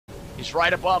He's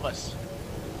right above us.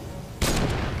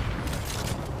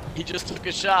 He just took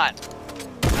a shot.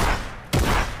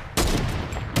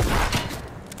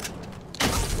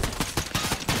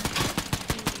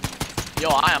 Yo,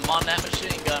 I am on that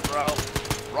machine gun, bro.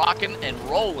 Rocking and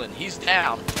rolling. He's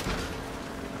down.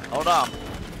 Hold on.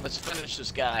 Let's finish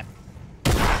this guy.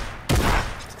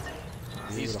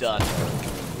 He's done.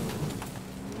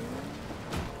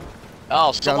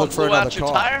 Oh, someone blew out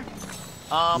your tire?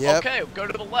 Yep. Okay, go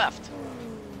to the left.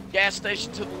 Gas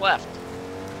station to the left.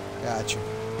 Gotcha.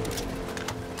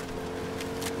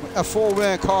 A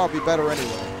four-man car would be better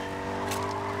anyway.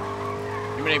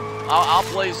 You mean I'll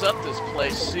blaze up this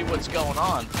place, see what's going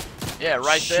on. Yeah,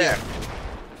 right there.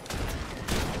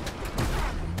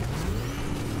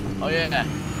 Oh yeah,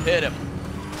 hit him.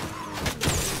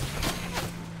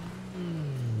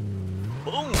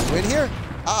 Boom. You in here?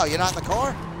 Oh, you're not in the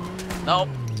car? Nope,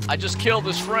 I just killed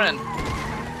his friend.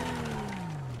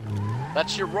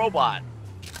 That's your robot.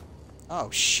 Oh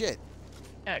shit.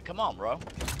 Yeah, come on, bro.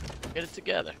 Get it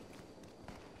together.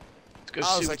 Let's go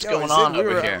see what's yo, going on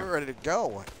over here. We're ready to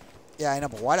go. Yeah, I know,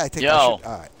 but why do I think I should...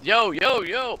 All right.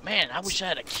 Yo. Man, I wish I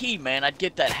had a key, man. I'd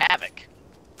get that Havoc.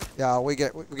 Yeah, we're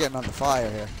getting on the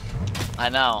fire here. I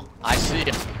know. I see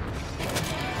him.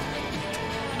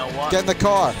 You know what? Get in the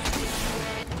car.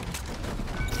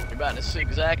 You're about to see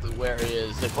exactly where he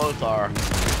is. They both are.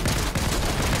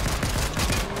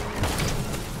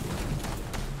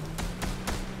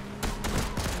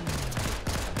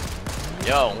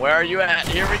 Yo, where are you at?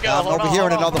 Here we go. I'm over here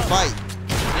in another fight.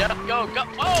 Yep, go.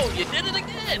 Oh, you did it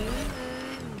again.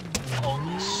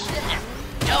 Holy shit.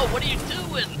 Yo, what are you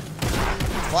doing?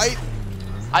 Fight.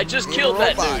 I just killed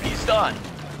that dude. He's done.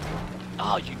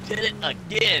 Oh, you did it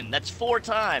again. That's 4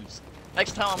 times.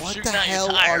 Next time I'm shooting out your tire.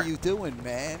 What the hell are you doing,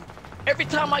 man? Every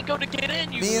time I go to get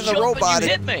in, you and the jump robot and you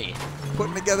hit me.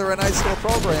 Putting together a nice little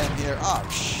program here. Oh,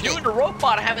 shit. You and the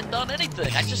robot haven't done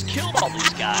anything. I just killed all these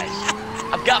guys.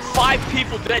 I've got 5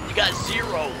 people dead. You got 0.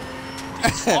 What are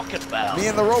you talking about? Me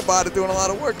and the robot are doing a lot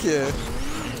of work here.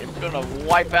 We're gonna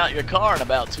wipe out your car in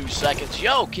about 2 seconds.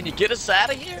 Yo, can you get us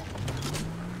out of here?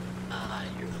 Ah,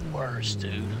 you're the worst,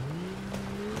 dude.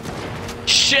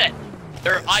 Shit!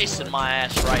 They're icing my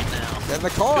ass right now. Get in the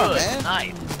car, Good man.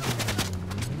 night.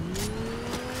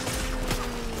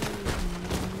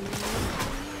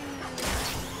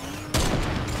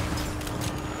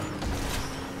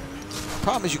 The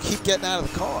problem is you keep getting out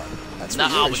of the car. That's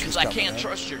no, because I can't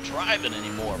trust your driving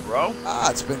anymore, bro.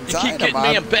 Ah, it's been You keep getting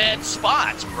me in bad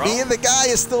spots, bro. Me and the guy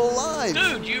is still alive.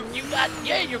 Dude, you got,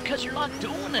 because you're not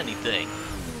doing anything.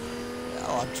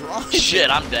 No, I'm driving. Shit,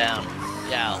 I'm down.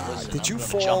 Yeah, listen, did you I'm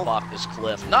fall? jump off this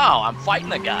cliff. No, I'm fighting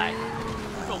the guy.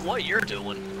 I don't know what you're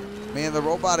doing. Me and the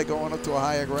robot are going up to a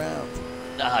higher ground.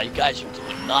 Nah, you guys are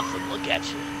doing nothing. Look at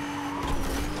you.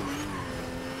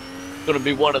 It's gonna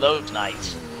be one of those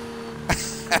nights.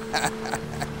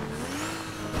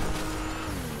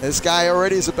 This guy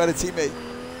already is a better teammate.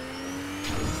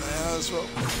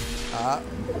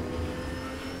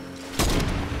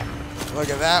 Look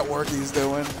at that work he's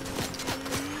doing.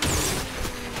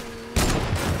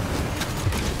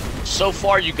 So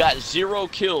far, you got 0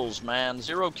 kills, man.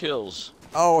 0 kills.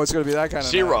 Oh, it's gonna be that kind of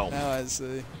 0. Now I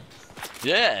see.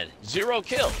 Yeah, 0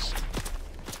 kills.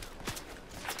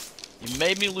 You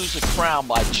made me lose a crown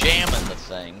by jamming the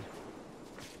thing.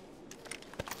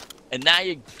 And now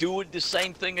you do it the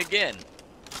same thing again.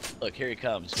 Look, here he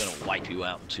comes. He's gonna wipe you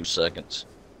out in 2 seconds.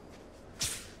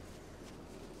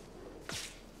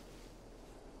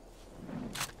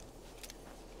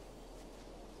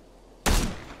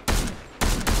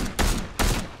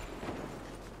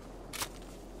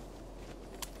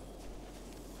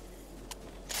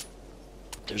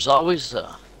 There's always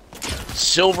a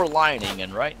silver lining,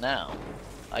 and right now,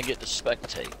 I get to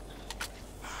spectate.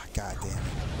 God damn it.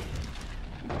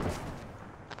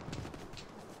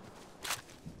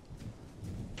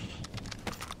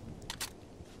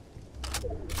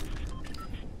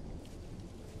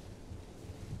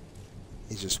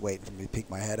 He's just waiting for me to peek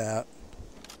my head out.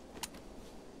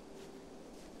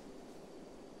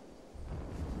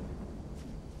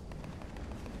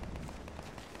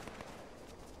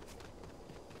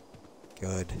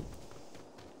 Good.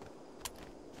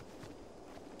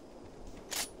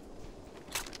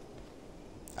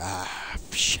 Ah,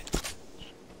 shit.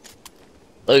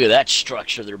 Look at that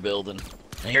structure they're building.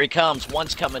 And here he comes.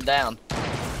 One's coming down.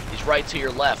 He's right to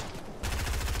your left.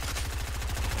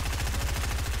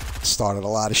 Started a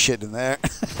lot of shit in there.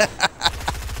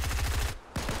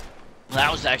 That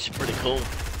was actually pretty cool.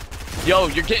 Yo,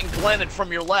 you're getting glinted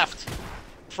from your left.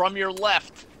 From your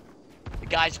left. The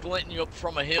guy's glinting you up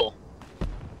from a hill.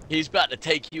 He's about to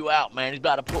take you out, man. He's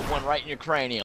about to put one right in your cranium.